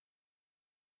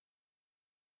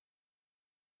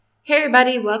Hey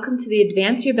everybody, welcome to the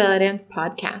Advance Your Belly Dance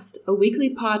podcast, a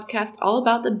weekly podcast all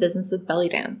about the business of belly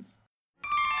dance.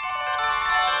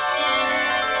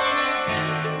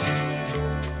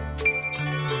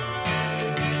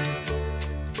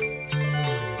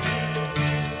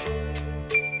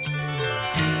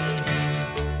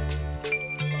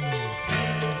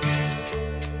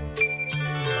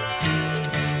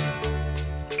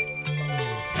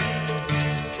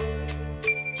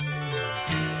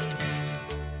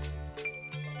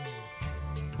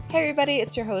 Hey everybody,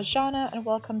 it's your host Jana, and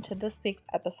welcome to this week's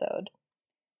episode.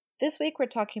 This week we're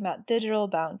talking about digital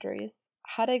boundaries,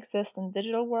 how to exist in the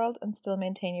digital world and still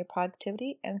maintain your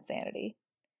productivity and sanity.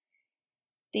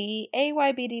 The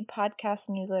AYBD podcast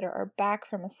and newsletter are back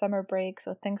from a summer break,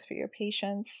 so thanks for your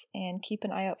patience, and keep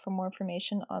an eye out for more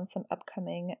information on some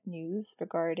upcoming news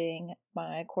regarding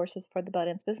my courses for the Belly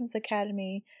Dance Business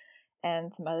Academy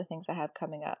and some other things I have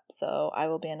coming up. So I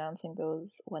will be announcing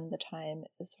those when the time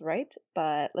is right,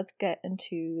 but let's get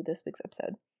into this week's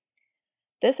episode.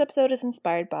 This episode is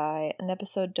inspired by an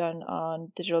episode done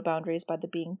on digital boundaries by the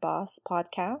Being Boss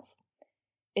podcast.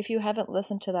 If you haven't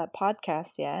listened to that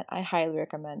podcast yet, I highly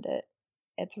recommend it.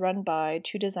 It's run by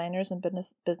two designers and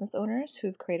business owners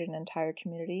who've created an entire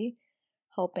community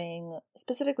helping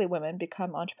specifically women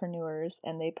become entrepreneurs,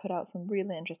 and they put out some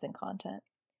really interesting content.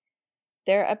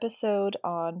 Their episode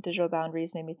on digital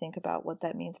boundaries made me think about what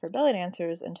that means for belly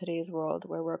dancers in today's world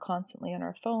where we're constantly on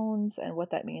our phones and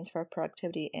what that means for our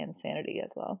productivity and sanity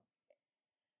as well.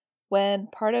 When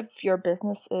a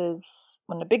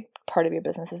big part of your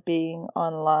business is being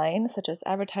online, such as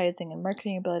advertising and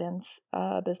marketing your belly dance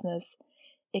business,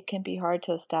 it can be hard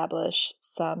to establish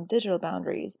some digital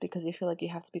boundaries because you feel like you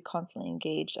have to be constantly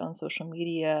engaged on social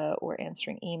media or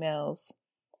answering emails.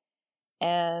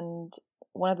 And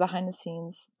one of the behind the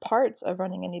scenes parts of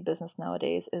running any business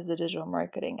nowadays is the digital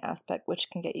marketing aspect, which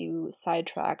can get you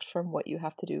sidetracked from what you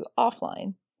have to do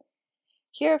offline.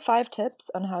 Here are 5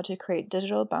 tips on how to create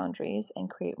digital boundaries and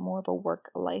create more of a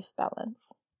work-life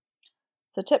balance.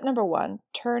 So tip number 1,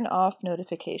 turn off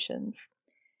notifications.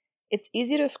 It's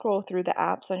easy to scroll through the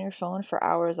apps on your phone for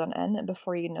hours on end, and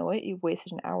before you know it, you've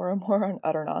wasted an hour or more on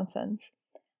utter nonsense.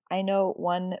 I know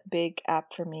one big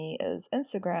app for me is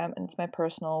Instagram, and it's my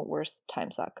personal worst time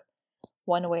suck.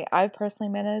 One way I've personally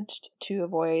managed to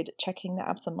avoid checking the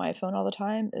apps on my phone all the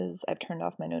time is I've turned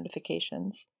off my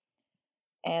notifications.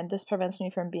 And this prevents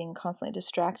me from being constantly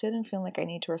distracted and feeling like I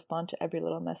need to respond to every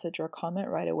little message or comment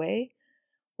right away,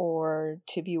 or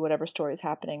to view whatever story is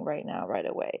happening right now right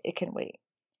away. It can wait.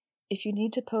 If you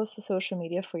need to post the social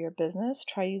media for your business,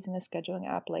 try using a scheduling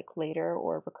app like Later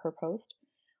or Recurpost,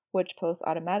 which posts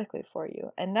automatically for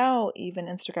you. And now even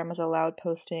Instagram has allowed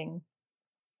posting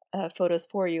photos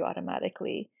for you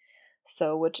automatically,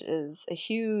 so which is a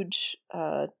huge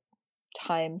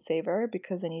time saver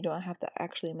because then you don't have to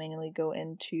actually manually go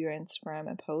into your Instagram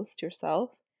and post yourself,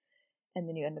 and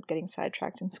then you end up getting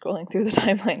sidetracked and scrolling through the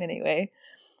timeline anyway.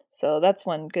 So that's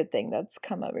one good thing that's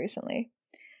come up recently.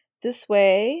 This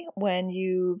way, when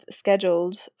you've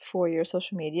scheduled for your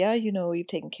social media, you know you've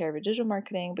taken care of your digital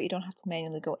marketing, but you don't have to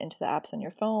manually go into the apps on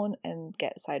your phone and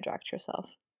get sidetracked yourself.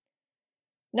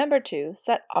 Number 2,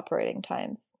 set operating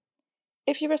times.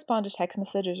 If you respond to text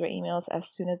messages or emails as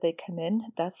soon as they come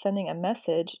in, that's sending a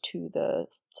message to the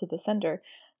sender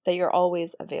that you're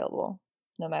always available.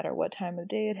 No matter what time of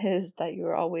day it is, that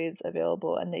you're always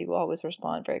available and that you will always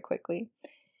respond very quickly.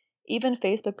 Even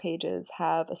Facebook pages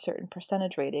have a certain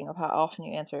percentage rating of how often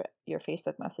you answer your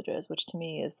Facebook messages, which to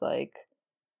me is like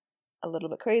a little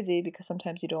bit crazy because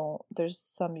sometimes there's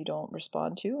some you don't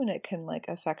respond to, and it can like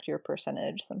affect your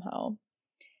percentage somehow.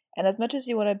 And as much as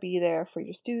you want to be there for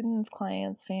your students,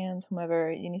 clients, fans,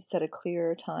 whomever, you need to set a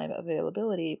clear time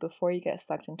availability before you get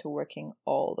sucked into working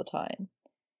all the time.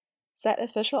 Set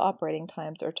official operating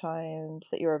times or times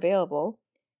that you're available,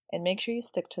 and make sure you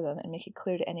stick to them and make it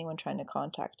clear to anyone trying to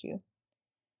contact you.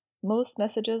 Most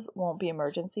messages won't be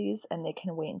emergencies, and they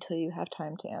can wait until you have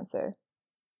time to answer.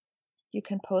 You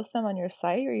can post them on your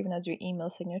site or even as your email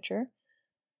signature,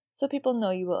 so people know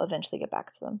you will eventually get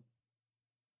back to them.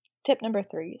 Tip number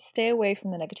 3, stay away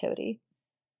from the negativity.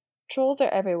 Trolls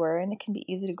are everywhere, and it can be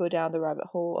easy to go down the rabbit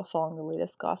hole of following the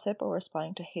latest gossip or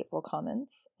responding to hateful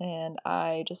comments, and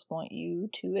I just want you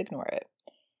to ignore it.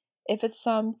 If it's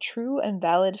some true and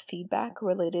valid feedback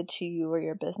related to you or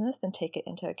your business, then take it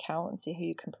into account and see how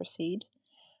you can proceed.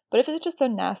 But if it's just a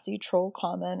nasty troll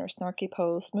comment or snarky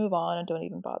post, move on and don't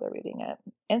even bother reading it.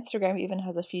 Instagram even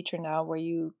has a feature now where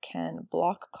you can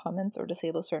block comments or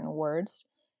disable certain words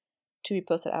to be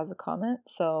posted as a comment,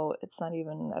 so it's not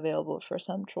even available for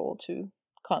some troll to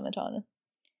comment on.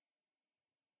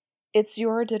 It's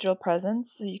your digital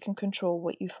presence, so you can control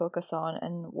what you focus on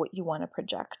and what you want to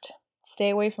project. Stay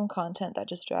away from content that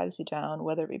just drags you down,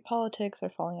 whether it be politics or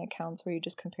following accounts where you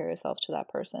just compare yourself to that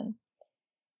person.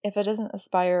 If it doesn't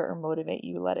aspire or motivate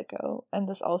you, let it go. And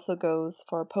this also goes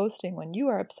for posting when you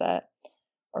are upset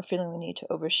or feeling the need to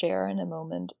overshare in a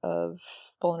moment of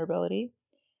vulnerability.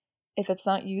 If it's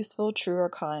not useful, true, or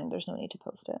kind, there's no need to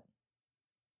post it.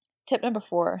 Tip number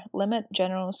 4, limit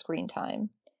general screen time.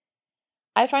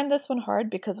 I find this one hard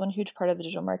because one huge part of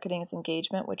digital marketing is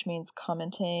engagement, which means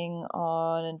commenting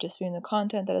on and just viewing the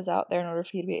content that is out there in order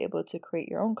for you to be able to create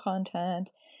your own content,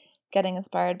 getting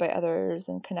inspired by others,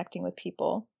 and connecting with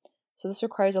people. So this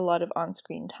requires a lot of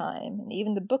on-screen time. And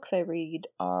even the books I read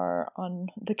are on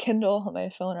the Kindle, on my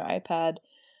phone or iPad,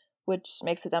 which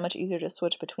makes it that much easier to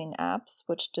switch between apps,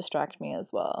 which distract me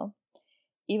as well.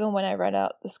 Even when I write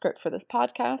out the script for this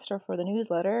podcast or for the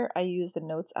newsletter, I use the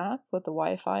Notes app with the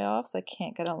Wi-Fi off so I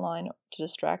can't get online to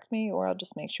distract me, or I'll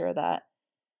just make sure that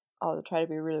I'll try to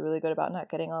be really, really good about not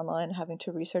getting online and having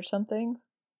to research something.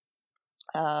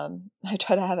 I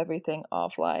try to have everything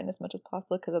offline as much as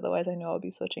possible because otherwise I know I'll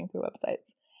be switching through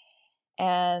websites.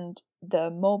 And the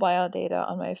mobile data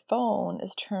on my phone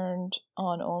is turned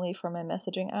on only for my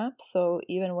messaging app, so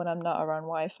even when I'm not around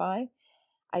Wi-Fi,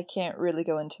 I can't really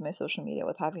go into my social media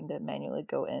with having to manually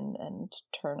go in and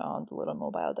turn on the little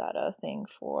mobile data thing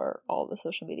for all the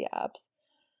social media apps.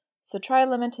 So try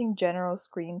limiting general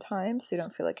screen time so you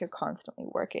don't feel like you're constantly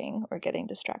working or getting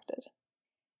distracted.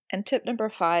 And tip number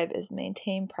 5 is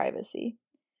maintain privacy.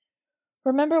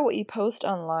 Remember, what you post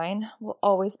online will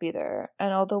always be there,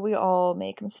 and although we all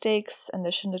make mistakes and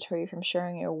this shouldn't deter you from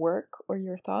sharing your work or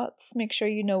your thoughts, make sure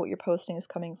you know what you're posting is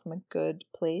coming from a good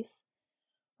place.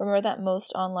 Remember that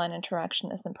most online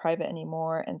interaction isn't private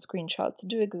anymore, and screenshots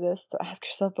do exist, so ask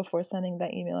yourself before sending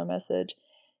that email or message,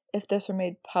 if this were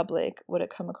made public, would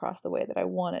it come across the way that I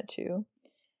want it to?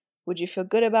 Would you feel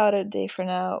good about it a day from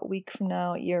now, a week from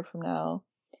now, a year from now?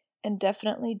 And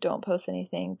definitely don't post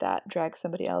anything that drags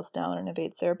somebody else down and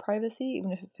invades their privacy,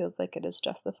 even if it feels like it is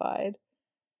justified.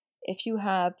 If you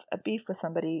have a beef with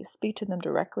somebody, speak to them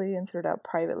directly and sort it out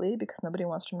privately, because nobody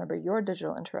wants to remember your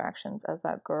digital interactions as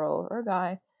that girl or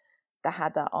guy that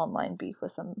had that online beef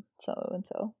with some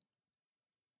so-and-so.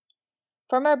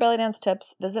 For more belly dance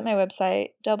tips, visit my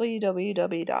website,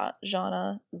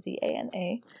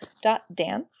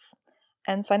 www.jana.dance,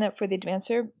 and sign up for the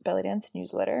Advance Your Belly Dance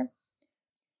newsletter.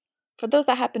 For those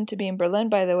that happen to be in Berlin,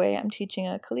 by the way, I'm teaching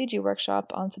a Kaliji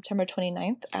workshop on September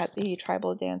 29th at the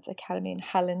Tribal Dance Academy in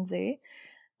Halensee.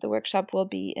 The workshop will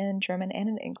be in German and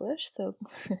in English, so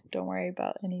don't worry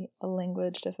about any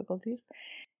language difficulties.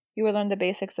 You will learn the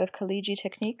basics of Kaliji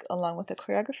technique along with the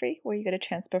choreography, where you get a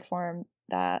chance to perform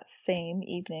that same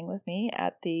evening with me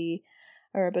at the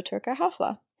Araba Turka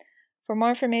Hafla. For more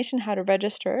information how to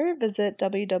register, visit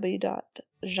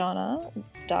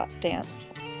www.jana.dance.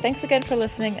 Thanks again for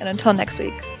listening, and until next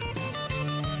week.